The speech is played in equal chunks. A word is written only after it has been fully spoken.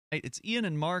It's Ian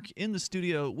and Mark in the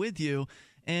studio with you,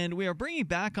 and we are bringing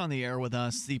back on the air with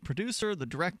us the producer, the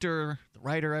director, the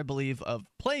writer, I believe, of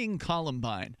Playing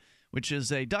Columbine, which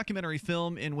is a documentary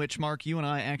film in which, Mark, you and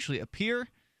I actually appear.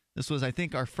 This was, I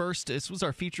think, our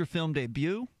feature film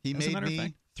debut. He made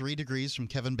me 3 degrees from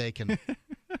Kevin Bacon.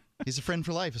 He's a friend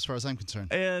for life as far as I'm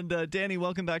concerned. And Danny,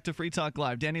 welcome back to Free Talk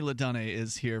Live. Danny Ledonne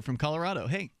is here from Colorado.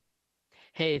 Hey.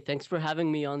 Hey, thanks for having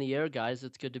me on the air, guys.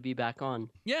 It's good to be back on.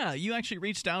 Yeah, you actually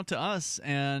reached out to us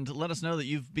and let us know that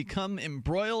you've become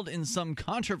embroiled in some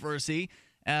controversy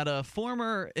at a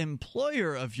former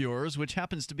employer of yours, which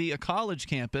happens to be a college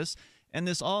campus. And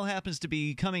this all happens to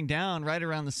be coming down right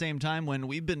around the same time when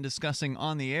we've been discussing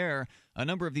on the air a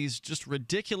number of these just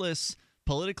ridiculous,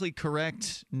 politically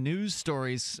correct news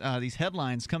stories, these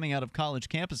headlines coming out of college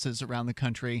campuses around the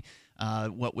country.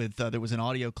 There was an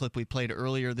audio clip we played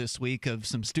earlier this week of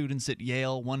some students at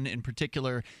Yale, one in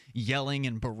particular yelling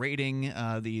and berating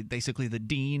basically the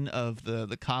dean of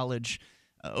the college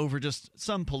over just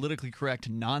some politically correct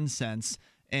nonsense.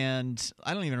 And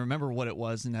I don't even remember what it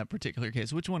was in that particular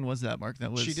case. Which one was that, Mark?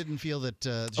 That was she didn't feel that.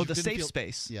 The safe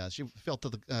space. Yeah, she felt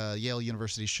that the Yale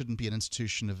University shouldn't be an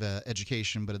institution of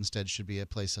education, but instead should be a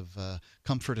place of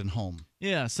comfort and home.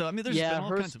 Yeah. So I mean, there's been all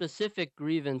her kinds specific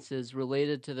grievances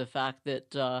related to the fact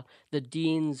that the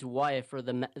dean's wife or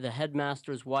the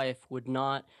headmaster's wife would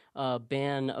not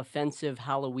ban offensive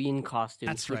Halloween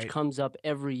costumes, which comes up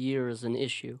every year as an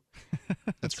issue.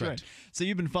 That's right. So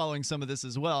you've been following some of this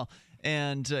as well.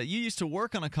 And you used to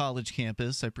work on a college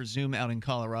campus, I presume, out in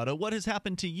Colorado. What has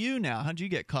happened to you now? How'd you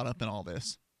get caught up in all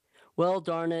this? Well,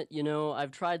 darn it,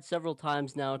 I've tried several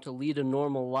times now to lead a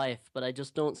normal life, but I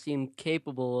just don't seem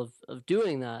capable of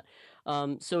doing that.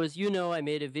 So as you know, I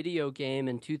made a video game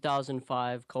in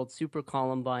 2005 called Super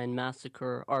Columbine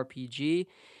Massacre RPG.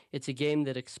 It's a game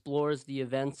that explores the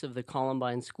events of the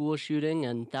Columbine school shooting,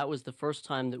 and that was the first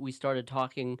time that we started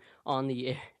talking on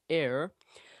the air.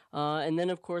 And then,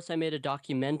 of course, I made a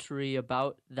documentary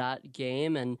about that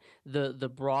game and the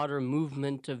broader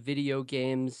movement of video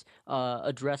games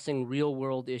addressing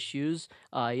real-world issues.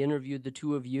 I interviewed the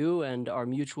two of you and our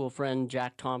mutual friend,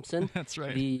 Jack Thompson. That's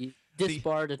right. The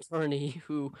disbarred attorney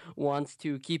who wants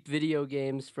to keep video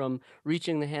games from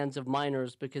reaching the hands of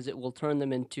minors because it will turn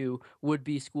them into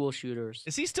would-be school shooters.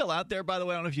 Is he still out there, by the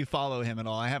way? I don't know if you follow him at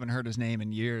all. I haven't heard his name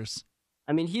in years.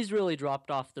 I mean, he's really dropped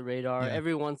off the radar. Yeah.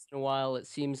 Every once in a while, it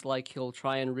seems like he'll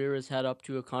try and rear his head up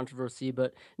to a controversy,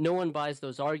 but no one buys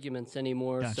those arguments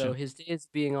anymore, Gotcha. So his days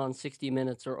being on 60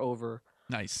 Minutes are over.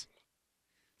 Nice.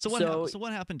 So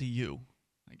what happened to you,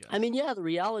 I guess? I mean, yeah, the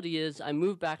reality is I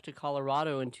moved back to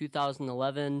Colorado in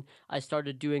 2011. I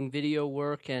started doing video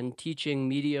work and teaching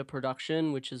media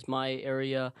production, which is my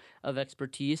area of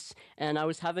expertise, and I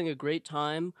was having a great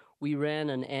time. We ran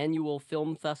an annual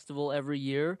film festival every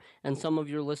year, and some of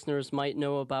your listeners might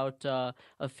know about a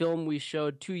film we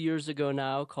showed 2 years ago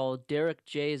now called Derek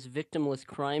J's Victimless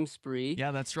Crime Spree. Yeah,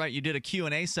 that's right. You did a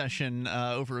Q&A session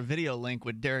over a video link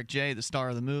with Derek J., the star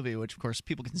of the movie, which, of course,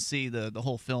 people can see the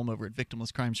whole film over at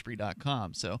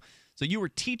victimlesscrimespree.com. So you were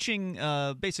teaching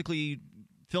basically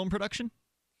film production?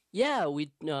 Yeah,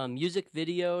 we music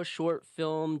video, short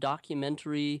film,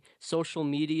 documentary, social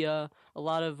media, a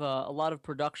lot of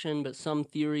production, but some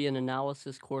theory and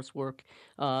analysis coursework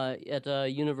at a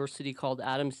university called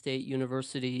Adams State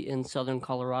University in southern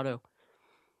Colorado.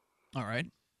 All right.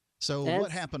 So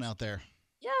what happened out there?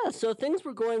 Yeah, so things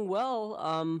were going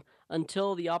well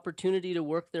until the opportunity to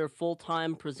work there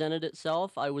full-time presented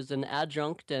itself. I was an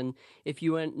adjunct, and if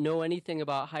you know anything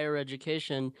about higher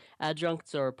education,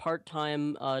 adjuncts are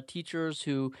part-time teachers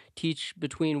who teach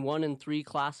between 1 and 3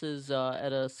 classes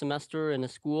at a semester in a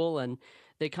school, and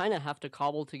they kind of have to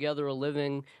cobble together a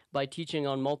living by teaching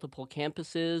on multiple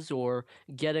campuses or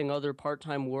getting other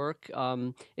part-time work.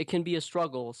 It can be a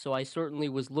struggle, so I certainly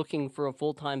was looking for a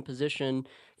full-time position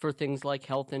for things like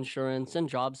health insurance and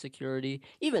job security,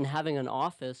 even having an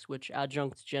office, which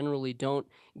adjuncts generally don't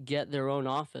get their own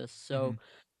office. So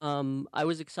I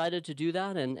was excited to do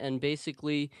that, and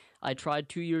basically I tried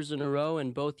 2 years in a row,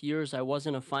 and both years I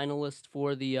wasn't a finalist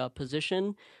for the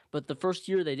position, but the first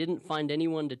year they didn't find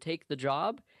anyone to take the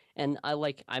job, and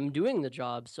I'm doing the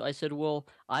job. So I said, well,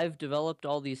 I've developed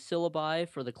all these syllabi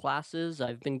for the classes,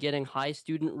 I've been getting high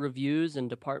student reviews and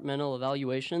departmental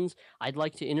evaluations, I'd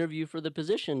like to interview for the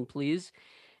position, please.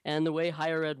 And the way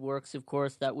higher ed works, of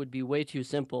course, that would be way too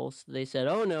simple. So they said,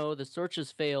 oh no, the search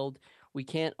has failed, we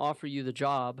can't offer you the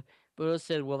job. But I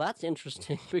said, well, that's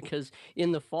interesting because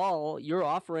in the fall, you're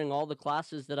offering all the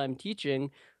classes that I'm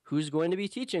teaching. Who's going to be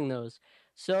teaching those?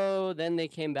 So then they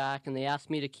came back and they asked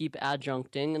me to keep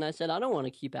adjuncting, and I said, I don't want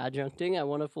to keep adjuncting. I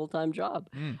want a full-time job.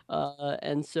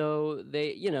 And so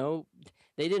they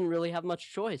didn't really have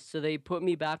much choice. So they put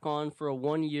me back on for a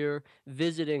 1-year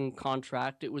visiting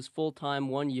contract. It was full-time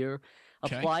 1 year.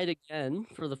 Okay. Applied again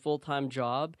for the full-time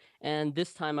job, and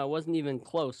this time I wasn't even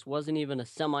close, wasn't even a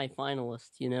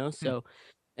semi-finalist, So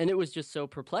and it was just so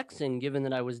perplexing given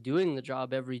that I was doing the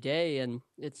job every day and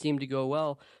it seemed to go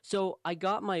well. So I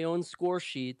got my own score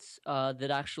sheets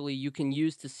that actually you can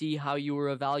use to see how you were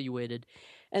evaluated.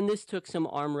 And this took some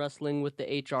arm wrestling with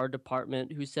the HR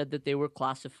department, who said that they were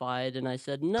classified. And I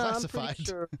said, no, Classified. I'm pretty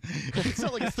sure. It's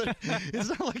not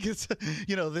like it's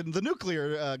the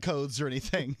nuclear codes or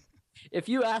anything. If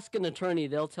you ask an attorney,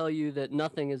 they'll tell you that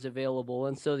nothing is available.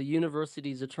 And so the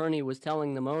university's attorney was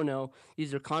telling them, oh no,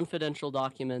 these are confidential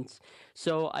documents.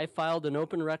 So I filed an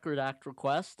Open Record Act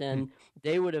request, and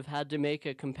they would have had to make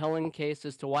a compelling case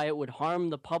as to why it would harm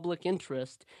the public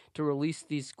interest to release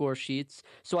these score sheets.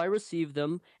 So I received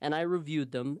them and I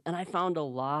reviewed them, and I found a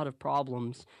lot of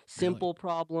problems, simple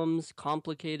problems,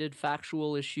 complicated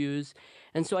factual issues.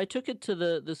 And so I took it to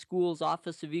the school's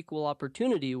Office of Equal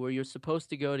Opportunity, where you're supposed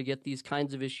to go to get these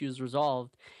kinds of issues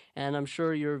resolved. And I'm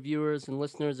sure your viewers and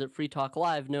listeners at Free Talk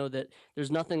Live know that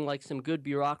there's nothing like some good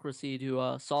bureaucracy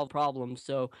to solve problems.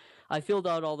 So I filled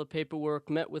out all the paperwork,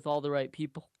 met with all the right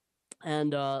people,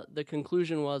 and the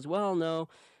conclusion was, well, no,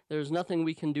 there's nothing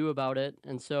we can do about it.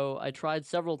 And so I tried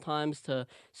several times to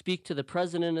speak to the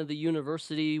president of the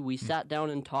university. We sat down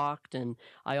and talked, and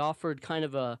I offered kind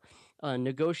of a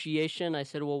negotiation. I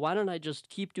said, well, why don't I just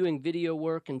keep doing video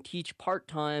work and teach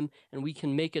part-time, and we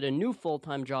can make it a new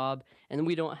full-time job, and then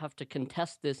we don't have to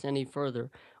contest this any further.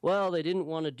 Well, they didn't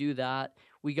want to do that.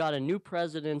 We got a new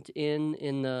president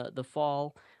in the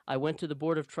fall. I went to the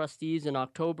Board of Trustees in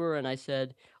October, and I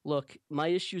said, look, my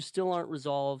issues still aren't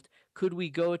resolved. Could we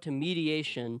go to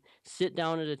mediation, sit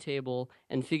down at a table,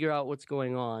 and figure out what's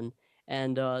going on?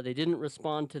 And they didn't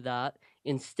respond to that.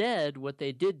 Instead, what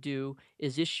they did do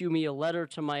is issue me a letter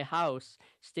to my house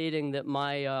stating that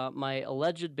my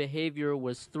alleged behavior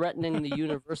was threatening the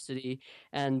university,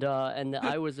 and that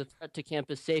I was a threat to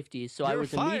campus safety. So You're I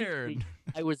was fired.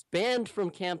 I was banned from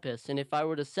campus, and if I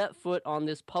were to set foot on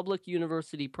this public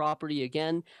university property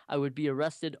again, I would be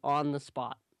arrested on the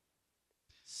spot.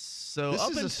 So this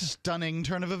is a stunning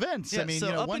turn of events. Yeah, I mean,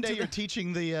 so one day you're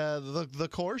teaching the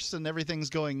course and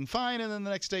everything's going fine, and then the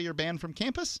next day you're banned from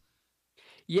campus.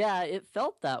 Yeah, it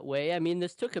felt that way. I mean,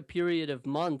 this took a period of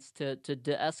months to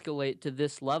de-escalate to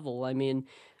this level. I mean,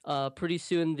 pretty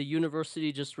soon the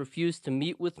university just refused to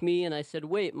meet with me, and I said,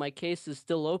 wait, my case is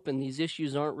still open. These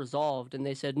issues aren't resolved. And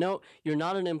they said, no, you're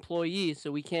not an employee,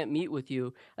 so we can't meet with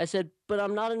you. I said, but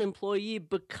I'm not an employee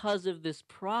because of this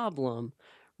problem.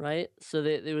 Right? So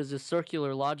there was a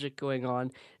circular logic going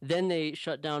on. Then they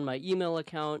shut down my email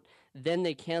account. Then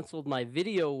they canceled my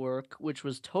video work, which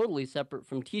was totally separate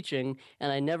from teaching,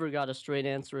 and I never got a straight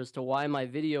answer as to why my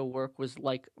video work was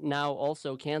now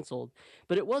also canceled.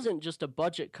 But it wasn't just a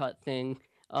budget cut thing.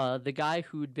 The guy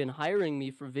who'd been hiring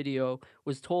me for video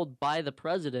was told by the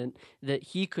president that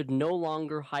he could no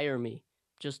longer hire me.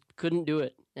 Just couldn't do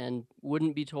it and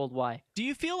wouldn't be told why. Do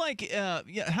you feel like,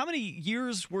 how many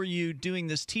years were you doing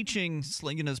this teaching,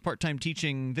 this part-time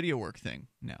teaching video work thing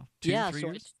now? 3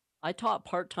 years? I taught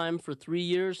part-time for 3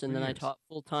 years, and then I taught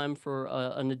full-time for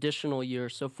an additional year,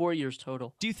 so 4 years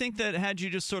total. Do you think that had you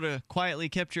just sort of quietly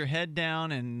kept your head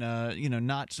down and,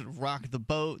 not sort of rock the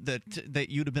boat, that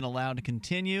you'd have been allowed to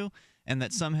continue, and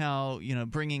that somehow,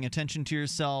 bringing attention to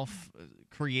yourself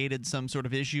created some sort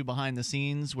of issue behind the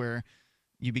scenes where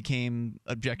you became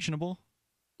objectionable?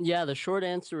 Yeah, the short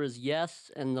answer is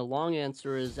yes, and the long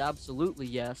answer is absolutely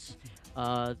yes.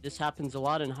 This happens a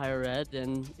lot in higher ed,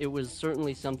 and it was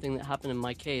certainly something that happened in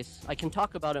my case. I can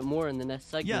talk about it more in the next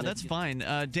segment. Yeah, that's fine.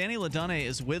 Danny Ledonne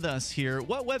is with us here.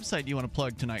 What website do you want to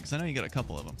plug tonight? Because I know you got a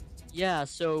couple of them. Yeah,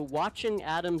 so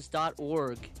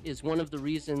watchingadams.org is one of the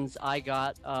reasons I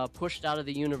got pushed out of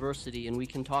the university, and we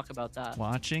can talk about that.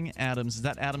 Watching Adams. Is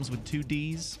that Adams with 2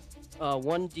 Ds?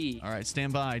 1D. All right,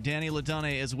 stand by. Danny Ledonne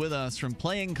is with us from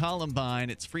Playing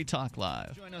Columbine. It's Free Talk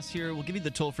Live. Join us here. We'll give you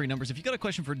the toll-free numbers. If you've got a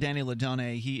question for Danny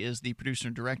Ledonne, he is the producer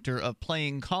and director of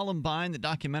Playing Columbine, the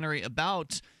documentary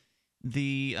about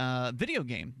the video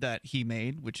game that he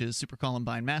made, which is Super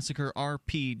Columbine Massacre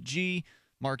RPG.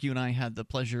 Mark, you and I had the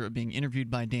pleasure of being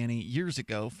interviewed by Danny years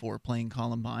ago for Playing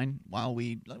Columbine.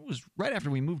 It was right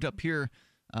after we moved up here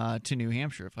to New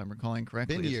Hampshire, if I'm recalling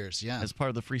correctly. Been years, yeah. As part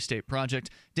of the Free State Project.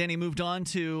 Danny moved on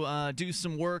to do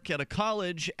some work at a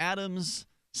college, Adams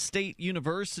State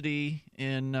University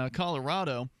in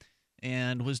Colorado.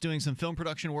 and was doing some film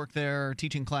production work there,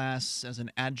 teaching class as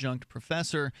an adjunct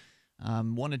professor.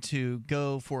 Wanted to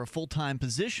go for a full-time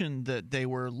position that they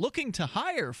were looking to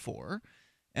hire for,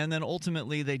 and then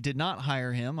ultimately they did not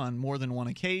hire him on more than one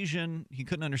occasion. He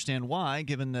couldn't understand why,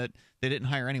 given that they didn't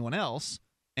hire anyone else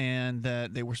and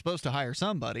that they were supposed to hire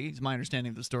somebody. It's my understanding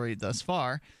of the story thus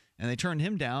far, and they turned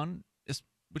him down,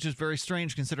 which is very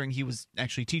strange considering he was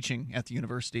actually teaching at the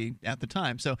university at the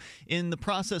time. So in the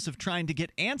process of trying to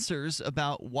get answers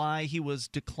about why he was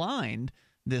declined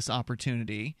this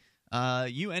opportunity,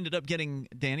 you ended up getting,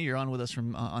 Danny, you're on with us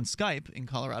from on Skype in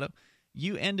Colorado.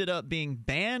 You ended up being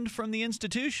banned from the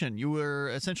institution. You were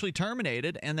essentially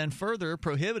terminated and then further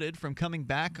prohibited from coming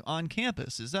back on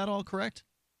campus. Is that all correct?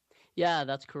 Yeah,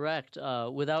 that's correct.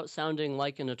 Without sounding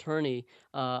like an attorney,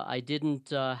 I didn't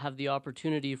have the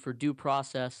opportunity for due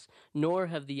process, nor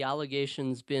have the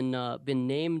allegations been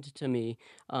named to me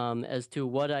as to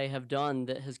what I have done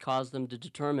that has caused them to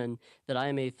determine that I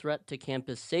am a threat to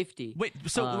campus safety. Wait,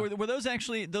 so were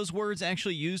those words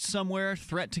actually used somewhere?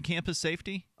 Threat to campus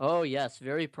safety? Oh yes,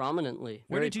 very prominently.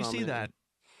 Where did you see that?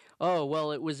 Oh,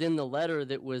 well, it was in the letter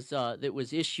that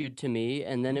was issued to me,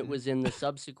 and then it was in the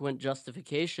subsequent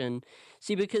justification.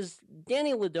 See, because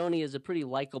Danny Ledonne is a pretty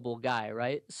likable guy,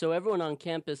 right? So everyone on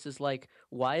campus is like,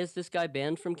 why is this guy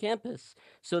banned from campus?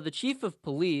 So the chief of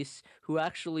police, who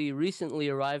actually recently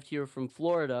arrived here from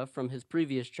Florida from his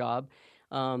previous job,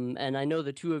 and I know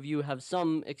the two of you have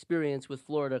some experience with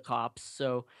Florida cops,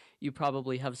 so you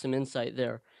probably have some insight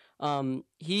there.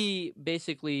 He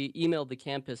basically emailed the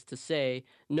campus to say,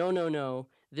 no,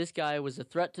 this guy was a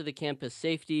threat to the campus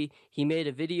safety. He made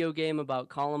a video game about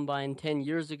Columbine 10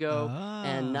 years ago,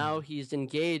 and now he's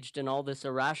engaged in all this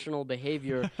irrational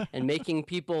behavior and making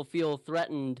people feel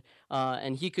threatened,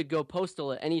 and he could go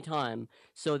postal at any time.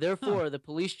 So therefore, the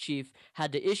police chief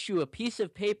had to issue a piece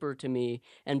of paper to me,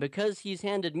 and because he's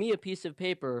handed me a piece of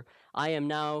paper, I am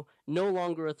now no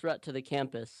longer a threat to the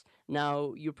campus.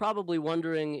 Now, you're probably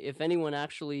wondering if anyone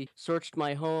actually searched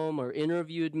my home or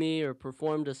interviewed me or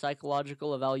performed a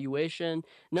psychological evaluation.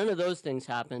 None of those things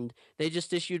happened. They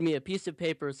just issued me a piece of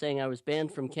paper saying I was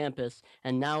banned from campus,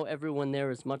 and now everyone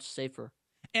there is much safer.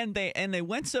 And they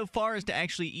went so far as to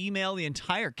actually email the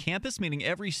entire campus, meaning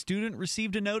every student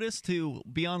received a notice to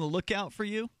be on the lookout for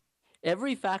you?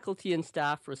 Every faculty and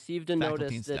staff received a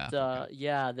notice that,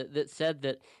 okay. that said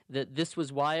that this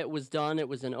was why it was done. It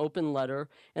was an open letter,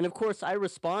 and of course, I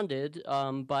responded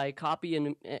by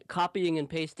copying and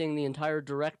pasting the entire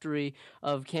directory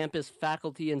of campus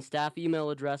faculty and staff email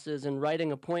addresses and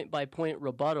writing a point-by-point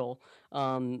rebuttal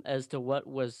as to what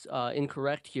was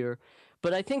incorrect here.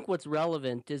 But I think what's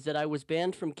relevant is that I was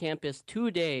banned from campus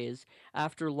 2 days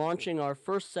after launching our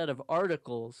first set of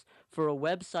articles for a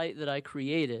website that I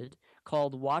created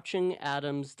called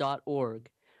watchingadams.org.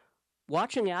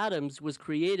 Watching Adams was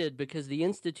created because the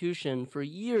institution, for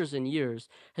years and years,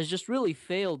 has just really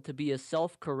failed to be a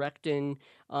self-correcting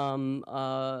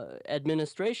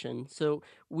administration. So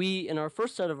we, in our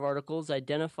first set of articles,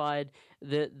 identified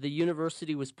that the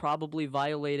university was probably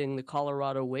violating the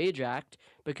Colorado Wage Act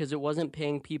because it wasn't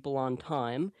paying people on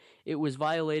time. It was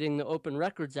violating the Open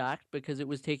Records Act because it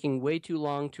was taking way too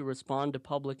long to respond to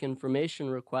public information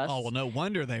requests. Oh, well, no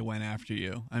wonder they went after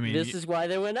you. I mean, this is why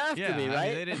they went after me,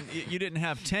 right? I mean, you didn't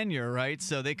have tenure, right?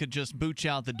 So they could just boot you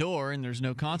out the door, and there's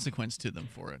no consequence to them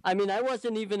for it. I mean, I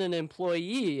wasn't even an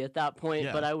employee at that point,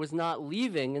 but I was not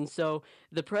leaving. And so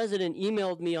the president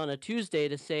emailed me on a Tuesday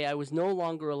to say I was no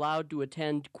longer allowed to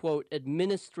attend, quote,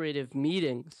 administrative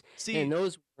meetings. And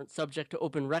those weren't subject to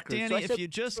open records. Danny, if you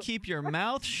just keep your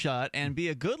mouth shut and be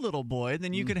a good little boy,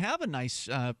 then you could have a nice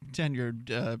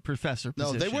tenured professor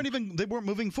position. No, they weren't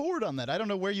moving forward on that. I don't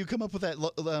know where you come up with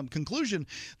that conclusion.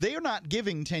 They are not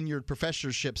giving tenured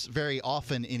professorships very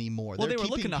often anymore. Well, they were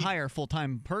looking to hire a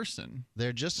full-time person.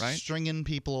 They're just stringing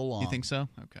people along. You think so?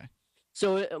 Okay.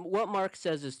 So what Mark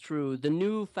says is true. The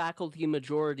new faculty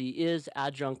majority is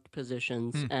adjunct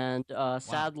positions, and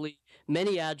sadly,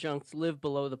 many adjuncts live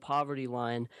below the poverty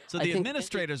line. So the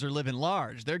administrators are living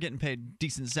large. They're getting paid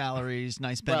decent salaries,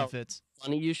 nice benefits.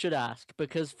 Funny you should ask,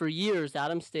 because for years,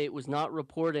 Adams State was not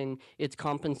reporting its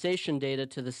compensation data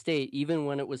to the state, even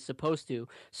when it was supposed to.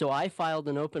 So I filed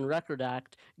an Open Record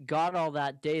Act, got all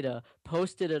that data,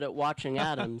 posted it at Watching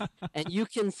Adams, and you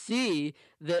can see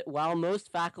that while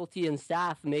most faculty and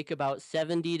staff make about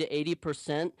 70 to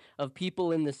 80% of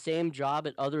people in the same job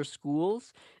at other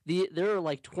schools, there are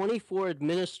like 24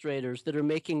 administrators that are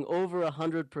making over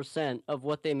 100% of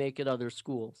what they make at other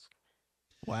schools.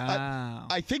 Wow.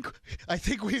 I think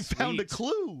we've found a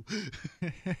clue.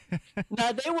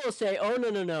 Now, they will say, oh,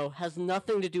 no, has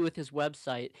nothing to do with his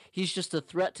website. He's just a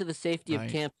threat to the safety of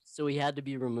campus, so he had to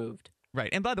be removed. Right.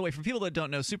 And by the way, for people that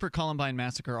don't know, Super Columbine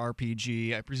Massacre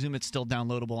RPG, I presume it's still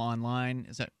downloadable online.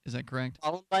 Is that correct?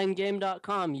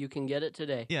 ColumbineGame.com. You can get it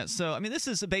today. Yeah. So, I mean, this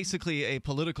is basically a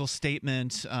political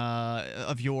statement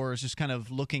of yours, just kind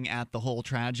of looking at the whole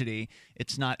tragedy.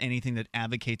 It's not anything that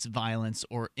advocates violence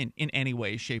or in any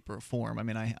way, shape, or form. I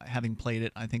mean, having played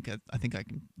it, I think I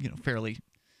can, fairly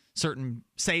certain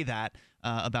say that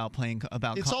about playing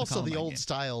about. It's also the old game.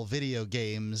 style video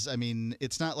games. I mean,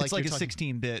 it's not like it's like a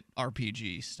 16-bit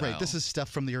RPG style. Right. This is stuff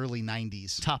from the early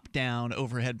 '90s. Top-down,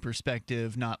 overhead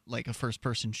perspective, not like a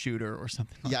first-person shooter or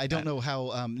something. Yeah, like I don't that. know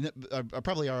how.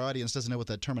 Probably our audience doesn't know what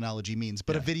that terminology means,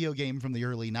 but a video game from the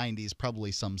early '90s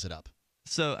probably sums it up.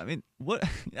 So, I mean, what?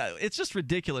 It's just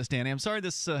ridiculous, Danny. I'm sorry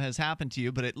this has happened to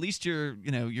you, but at least you're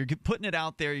putting it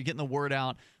out there. You're getting the word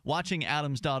out.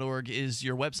 WatchingAdams.org is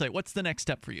your website. What's the next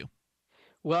step for you?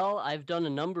 Well, I've done a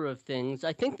number of things.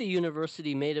 I think the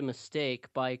university made a mistake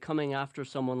by coming after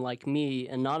someone like me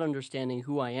and not understanding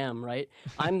who I am, right?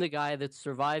 I'm the guy that's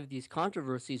survived these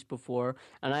controversies before,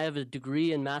 and I have a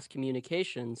degree in mass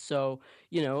communication. So,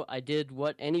 I did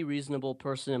what any reasonable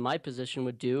person in my position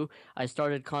would do. I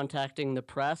started contacting the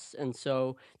press, and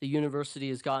so the university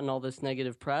has gotten all this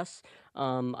negative press.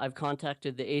 I've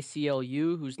contacted the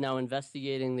ACLU, who's now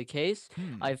investigating the case.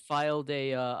 I've filed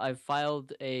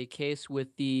a case with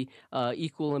the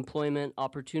Equal Employment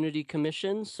Opportunity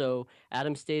Commission. So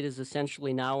Adams State is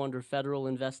essentially now under federal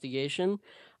investigation.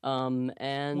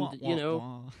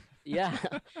 Yeah.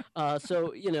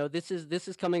 So, this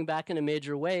is coming back in a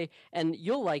major way. And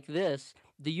you'll like this.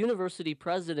 The university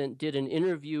president did an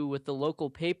interview with the local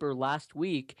paper last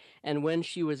week, and when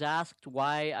she was asked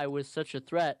why I was such a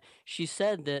threat, she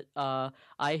said that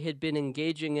I had been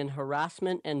engaging in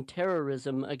harassment and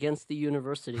terrorism against the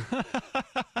university.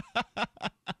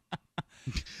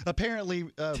 Apparently,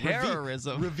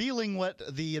 terrorism. Revealing what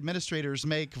the administrators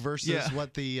make versus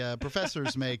what the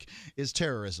professors make is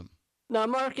terrorism. Now,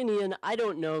 Mark and Ian, I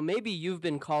don't know. Maybe you've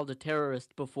been called a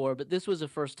terrorist before, but this was a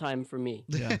first time for me.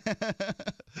 Yeah.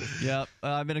 Yeah.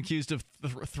 I've been accused of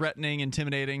threatening,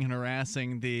 intimidating, and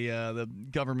harassing the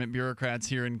government bureaucrats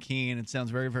here in Keene. It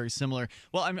sounds very, very similar.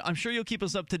 Well, I'm sure you'll keep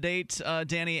us up to date,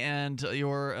 Danny, and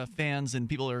your fans and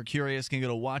people who are curious can go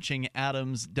to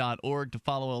watchingadams.org to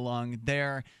follow along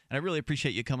there. And I really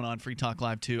appreciate you coming on Free Talk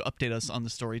Live to update us on the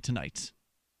story tonight.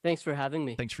 Thanks for having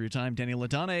me. Thanks for your time, Danny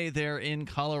Ledonne, there in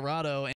Colorado.